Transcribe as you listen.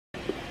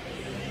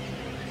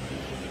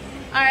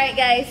Alright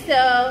guys,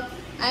 so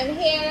I'm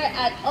here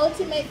at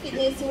Ultimate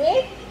Fitness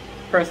with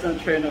personal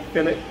trainer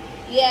Philip.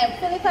 Yeah,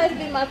 Philip has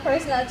been my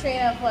personal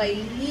trainer for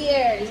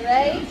years,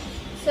 right?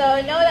 So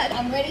now that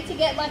I'm ready to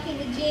get back in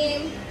the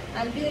gym,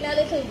 I'm doing a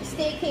little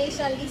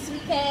staycation this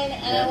weekend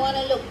and I want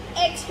to look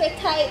extra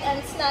tight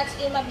and snatched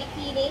in my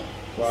bikini.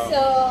 Wow.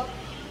 So,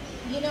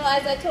 you know,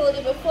 as I told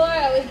you before,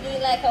 I was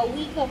doing like a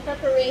week of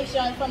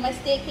preparation for my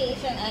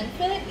staycation and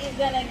Philip is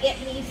going to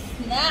get me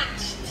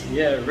snatched.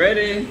 Yeah,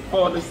 ready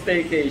for the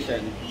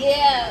staycation.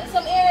 Yeah,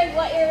 some areas,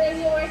 what areas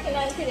you working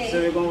on today?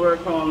 So we're going to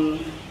work on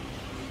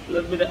a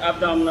little bit of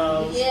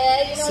abdominals.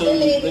 Yeah, you know the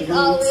ladies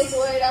always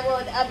worried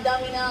about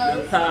abdominals.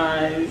 The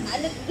thighs.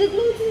 And the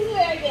glutes is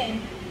where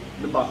again?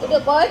 The butt. The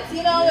butt,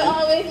 you know, we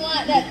always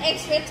want that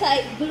extra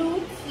tight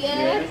glutes,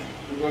 Yes,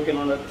 we're working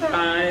on the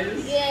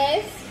thighs.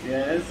 Yes.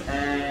 Yes,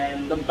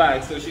 and the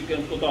back so she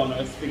can put on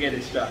her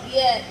spaghetti strap.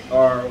 Yeah.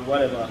 Or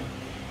whatever.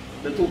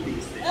 The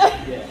two-piece thing.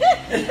 Yeah.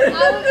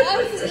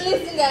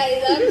 Listen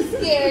guys, I'm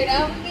scared. I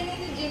haven't been in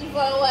the gym for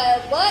a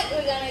while, but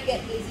we're gonna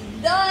get this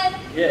done.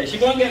 Yeah, she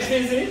gonna get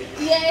busy.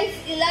 Yes,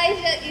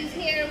 Elijah is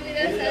here with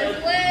us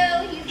as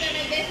well. He's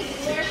gonna get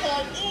his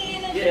workout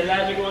in. Yeah,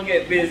 Elijah gonna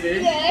get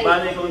busy. Yes.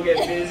 Bonnie gonna get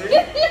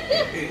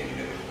busy.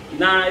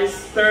 Nice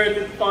 30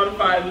 to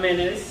 45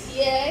 minutes.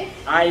 Yes.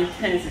 High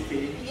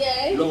intensity.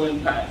 Yes. Low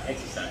impact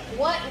exercise.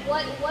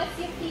 What's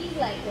your fees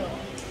like though?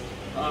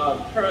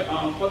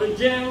 For the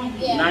gym,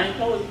 Yeah.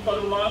 9,000 for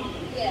the month.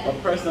 Yeah. For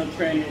personal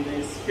training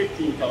is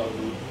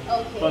 15,000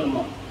 Okay. for the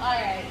month.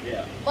 Alright.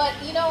 Yeah. But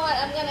you know what?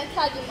 I'm gonna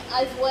tag him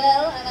as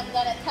well, and I'm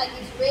gonna tag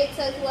his rates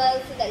as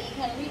well, so that you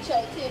can reach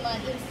out to him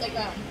on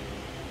Instagram.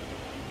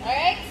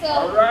 Alright, so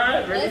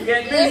alright, ready to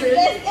get busy.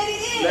 Let's get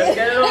it in. Let's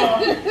get it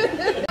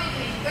on.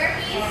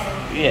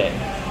 Burpees. Yeah.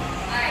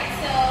 Alright,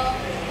 so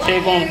what So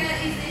you're going- area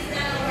is this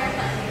gonna work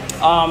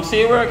on? So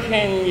you're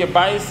working your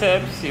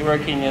biceps, you're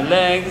working your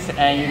legs,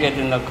 and you're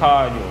getting the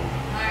cardio.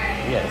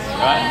 Alright. Yes, Well,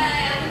 right? I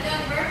haven't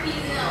done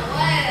burpees in a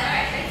while.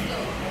 Alright, let's go.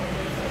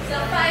 So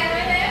 5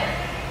 right there.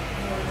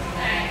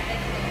 Alright,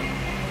 let's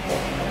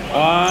go.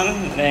 On,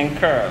 then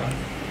curl.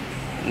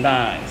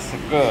 Nice,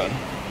 good.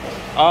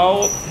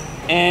 Out,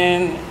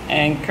 in,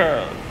 and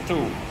curl.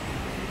 2.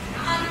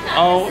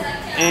 Out,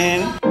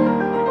 in.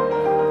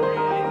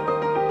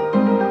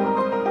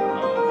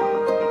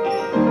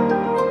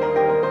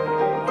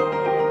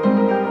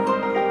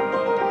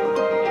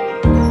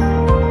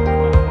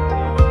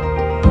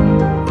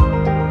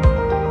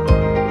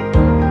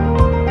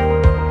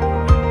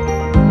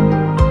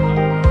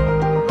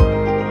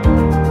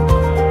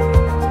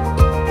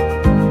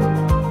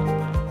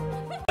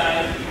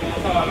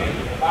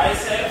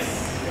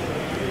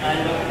 And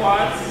the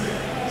quads,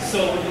 so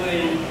we're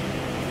doing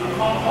a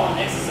compound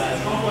exercise.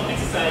 Compound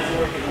exercise is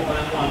working more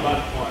than one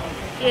body part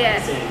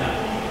at the same time.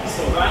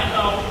 So right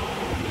now,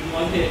 we're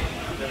going to hit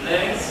the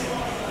legs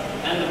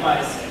and the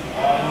bicep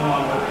all in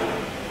one workout.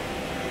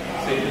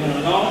 So you're doing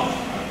a long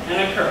and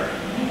a curl.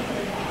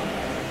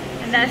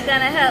 And that's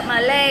gonna help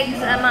my legs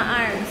and my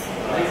arms.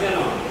 Legs and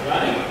arms,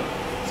 right?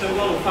 So we're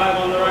going to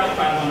 5 on the right,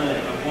 5 on the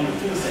left. I'm going to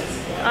 2 sets.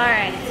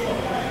 Alright.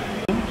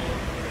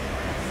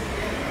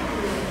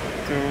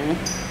 2,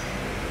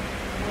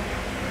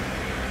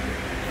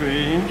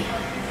 3.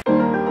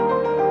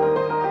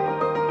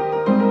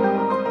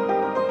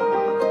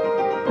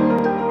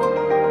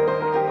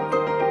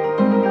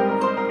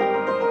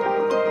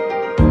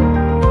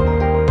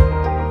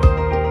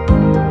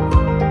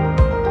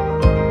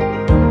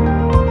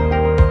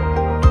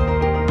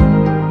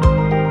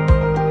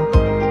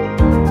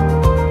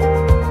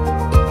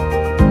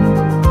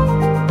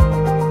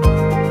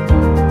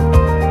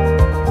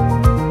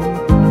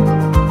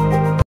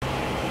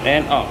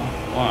 And up.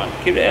 1.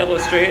 Keep the elbow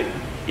straight.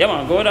 Yeah,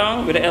 man. Go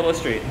down with the elbow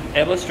straight.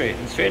 Elbow straight.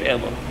 Straight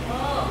elbow.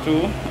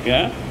 2.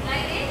 Yeah.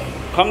 Like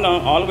this? Come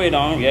down all the way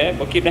down. Yeah.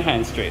 But keep the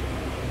hand straight.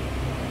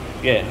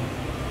 Yeah.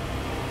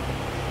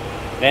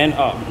 Then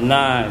up.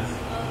 Nice.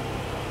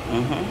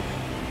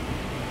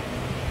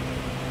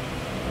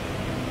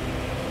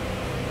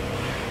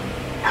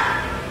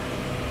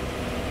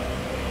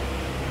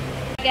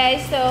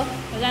 Guys, so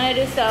we're gonna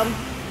do some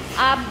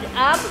ab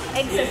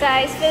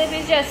exercise. Philip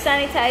is just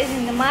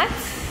sanitizing the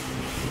mats,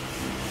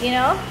 you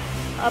know,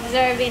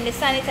 observing the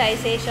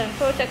sanitization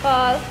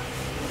protocol.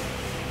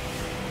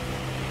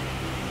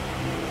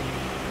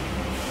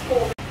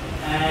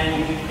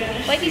 And we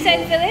finish. What you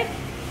said, Philip?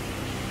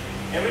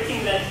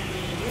 Everything that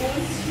we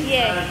use, we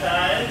Yeah.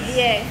 sanitize.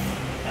 Yes.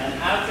 And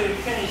after we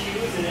finish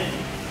using it,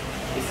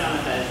 we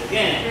sanitize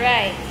again.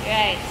 Right.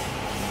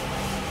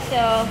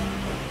 So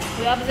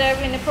we're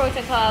observing the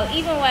protocol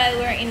even while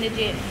we're in the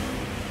gym.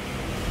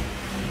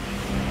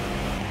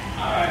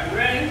 Alright,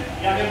 ready?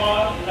 You have your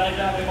ball?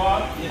 Elijah, have your ball?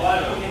 Ball,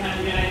 put your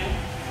hand behind you.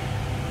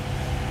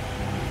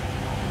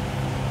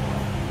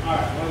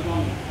 Alright, we're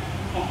going to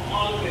come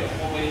all the way up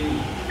over your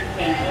knee. The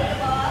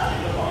ball.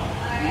 The ball.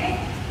 Alright.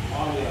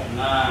 All the way up.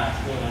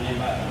 Nice. Good. And then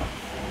back down.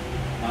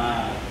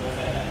 Nice. Just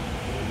like that.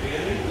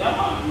 Really?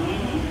 Yeah.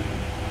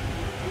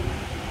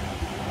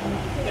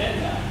 Then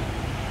that.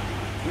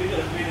 We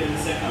just did the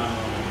second one.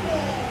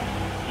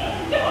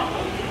 Yeah.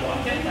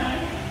 on 10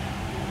 times.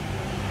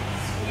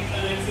 Squeeze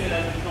and exhale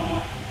as you come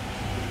up.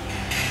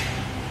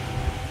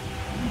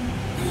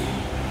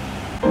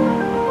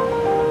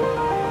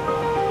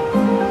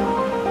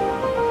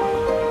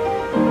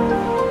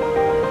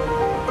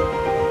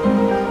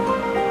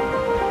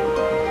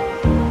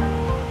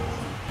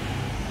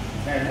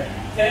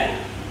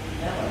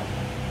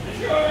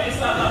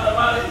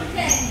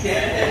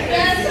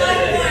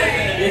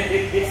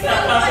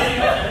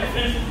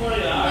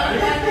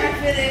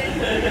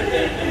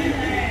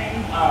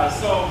 Alright,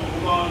 so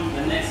we're going,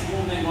 the next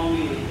movement going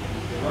to be the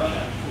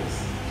Russian twist.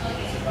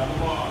 Okay. So grab the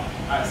ball.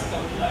 Alright, sit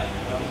up like,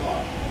 grab the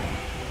ball.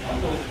 Now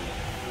close it.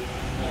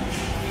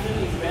 Keep the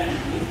knees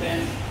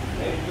bend,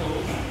 leg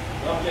close.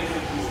 The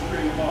objective is to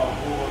bring the ball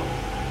over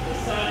this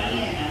side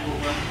and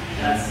over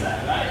that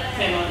side, right?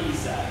 10 on each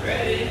side.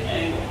 Ready?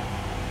 And go.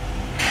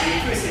 And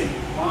you're twisting.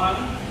 1,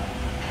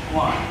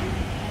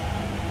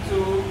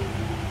 2,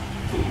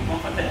 1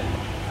 for 10.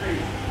 3,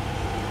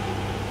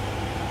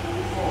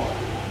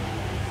 4,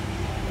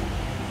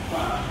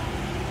 5.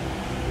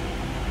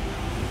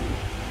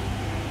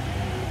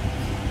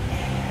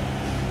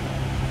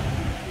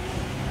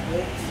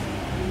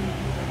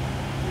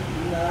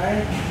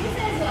 He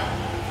says what?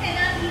 10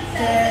 on each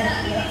side, so that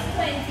means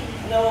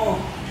 20. No.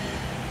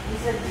 He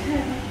said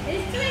 10.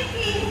 It's 20.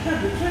 It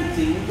can't be 20.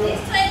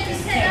 It's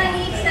 20, 10 on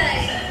each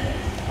side.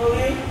 Oh,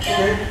 yeah?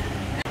 Yeah.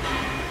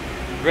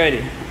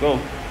 Ready, go.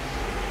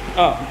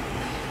 Up.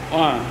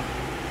 1.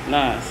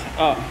 Nice.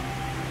 Up.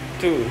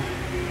 2.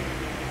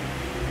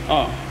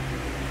 Up.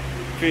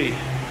 3.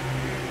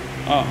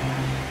 Up.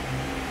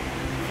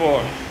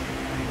 4.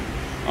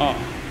 Up.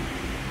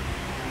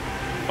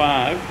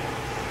 5.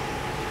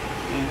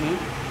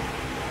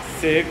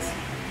 6.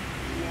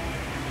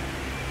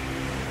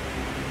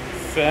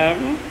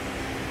 7.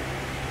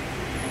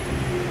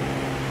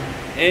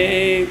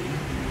 8.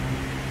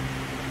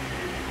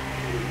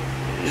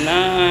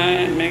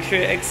 9. Make sure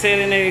you exhale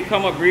and then you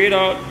come up, breathe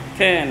out.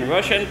 10.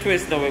 Russian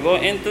twist. Now we go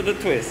into the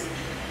twist.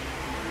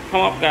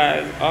 Come up,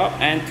 guys. Up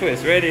and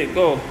twist. Ready,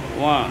 go.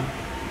 1,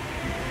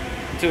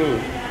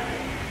 2,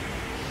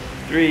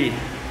 3.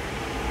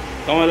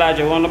 Come on,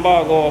 Elijah. Want the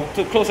ball go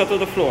closer to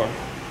the floor.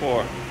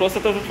 4. Closer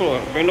to the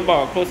floor. Bring the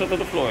ball closer to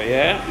the floor.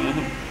 Yeah.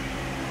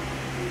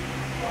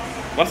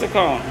 What's the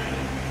count?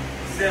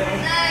 7.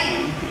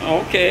 9.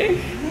 Okay.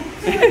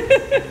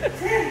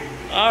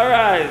 All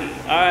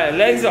right,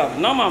 legs up.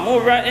 No man,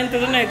 move right into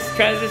the next,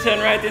 transition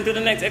right into the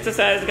next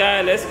exercise,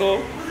 guys. Let's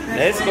go,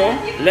 legs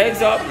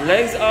up,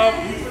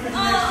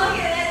 Oh,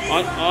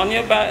 okay. on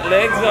your back,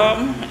 legs up,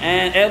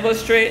 and elbows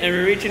straight, and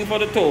we're reaching for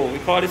the toe. We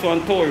call this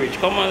one toe reach.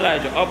 Come on,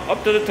 Elijah,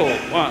 up to the toe.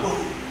 1,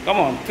 come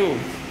on, 2,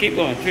 keep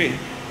going, 3.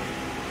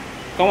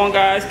 Come on,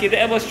 guys, keep the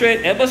elbow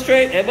straight,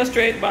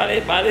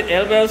 body,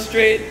 elbow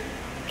straight.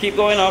 Keep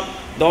going up,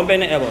 don't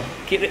bend the elbow.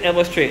 Keep the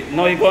elbow straight.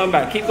 No, you're going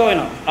back. Keep going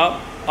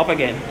up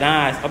again.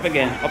 Nice. Up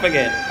again.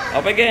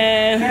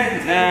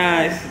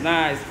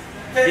 Nice.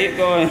 Keep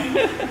going.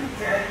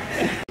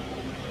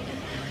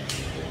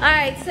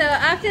 Alright, so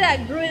after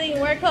that grueling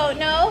workout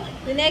now,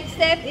 the next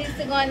step is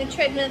to go on the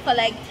treadmill for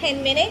like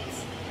 10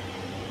 minutes.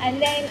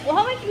 And then, well,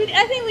 how much?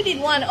 I think we did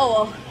 1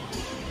 hour.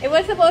 It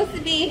was supposed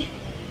to be,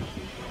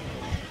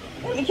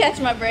 let me catch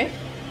my breath,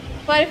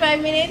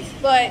 45 minutes,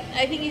 but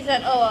I think it's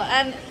an hour.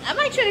 And I'm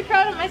actually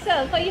proud of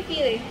myself. How are you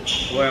feeling?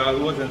 Well,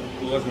 it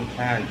wasn't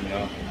planned, you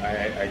know.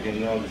 I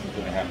didn't know this was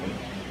going to happen.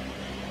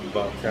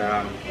 But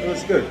it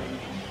was good.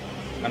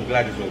 I'm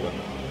glad it's over.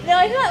 No,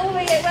 it's not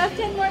over yet. We have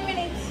 10 more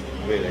minutes.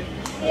 Really?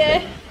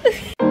 Yeah.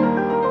 Okay.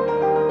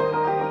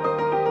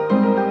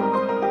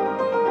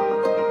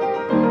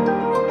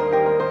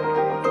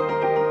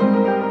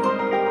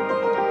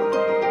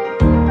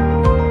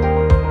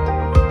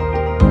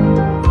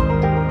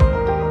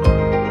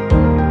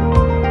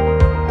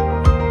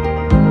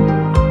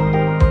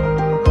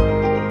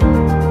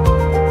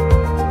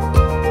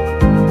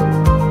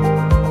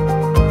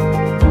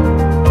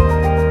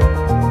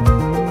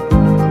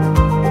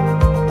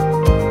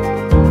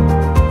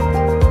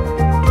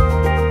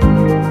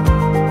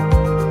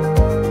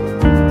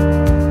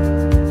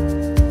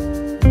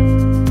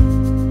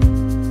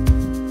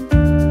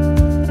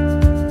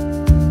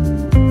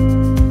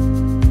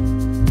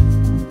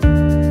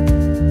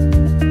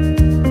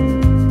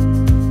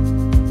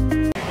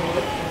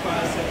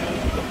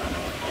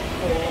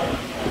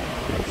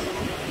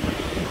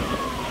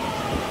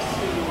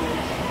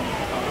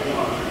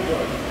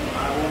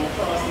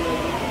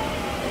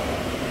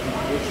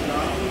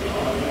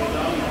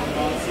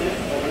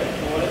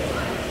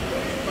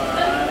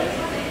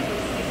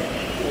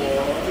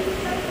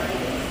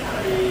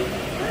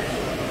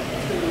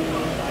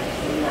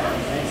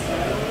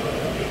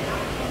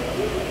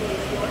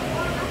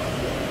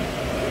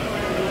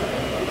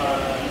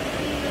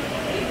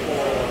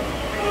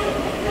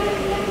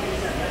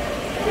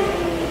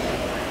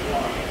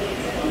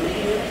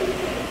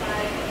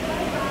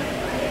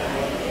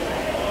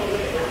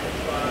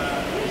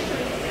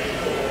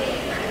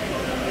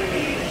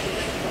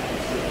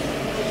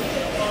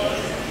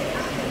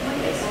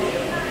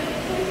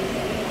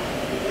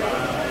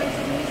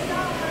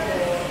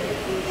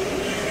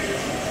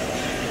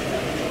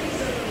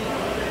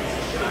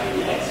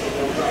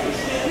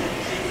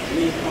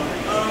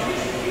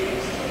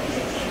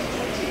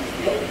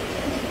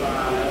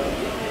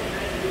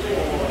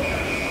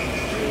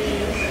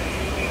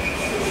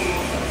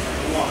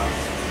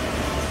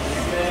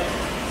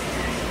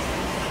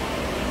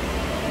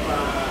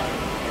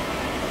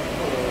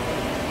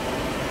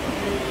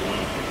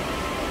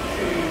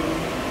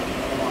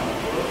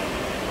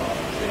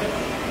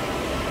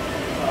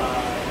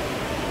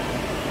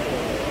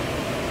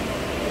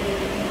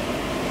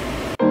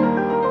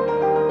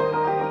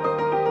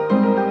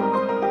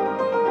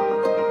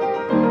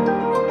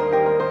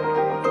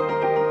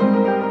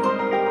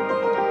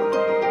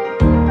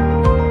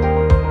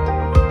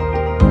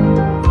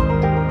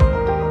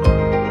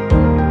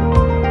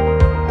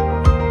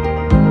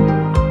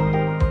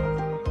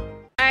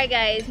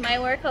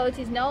 workout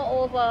is now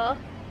over.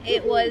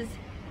 It was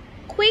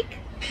quick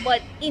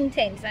but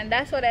intense, and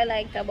that's what I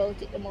liked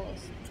about it the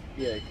most.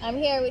 Yeah. I'm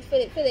here with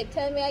Philip. Philip,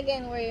 tell me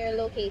again where you're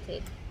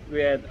located.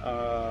 We're at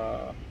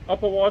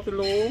Upper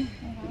Waterloo,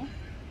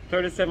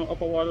 37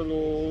 Upper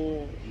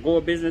Waterloo,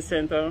 Go Business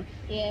Center.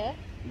 Yeah.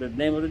 The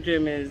name of the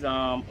gym is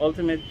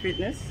Ultimate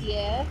Fitness.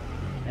 Yeah.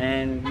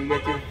 And we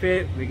get you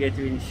fit, we get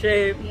you in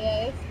shape.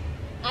 Yes.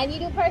 And you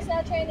do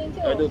personal training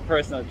too? I do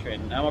personal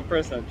training. I'm a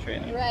personal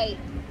trainer. Right.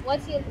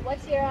 What's your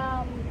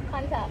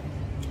contact?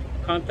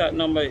 Contact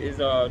number is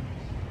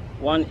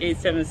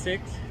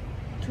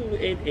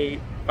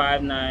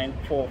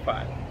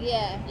 1-876-288-5945.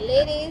 Yeah.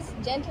 Ladies,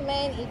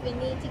 gentlemen, if you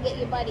need to get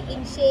your body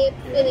in shape,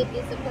 Philip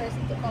is the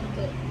person to come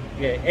to.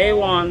 Yeah,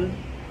 A1,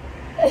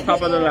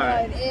 top of the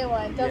line.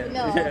 A1, top Yeah,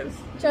 no. yes,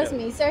 Trust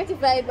me,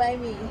 certified by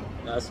me.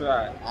 That's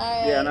right.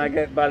 Alright. Yeah, and I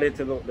get Ballet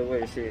to look the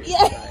way she is Yeah.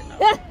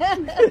 right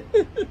now.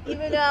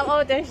 Even though I'm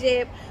out of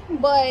shape.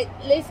 But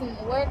listen,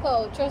 work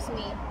out, trust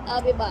me,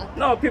 I'll be back.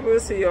 No, people will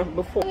see you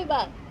before. I'll be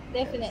back,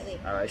 definitely.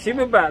 Alright, she'll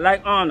be back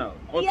like Arnold.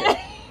 Okay.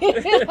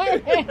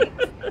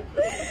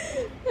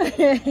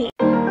 Yeah.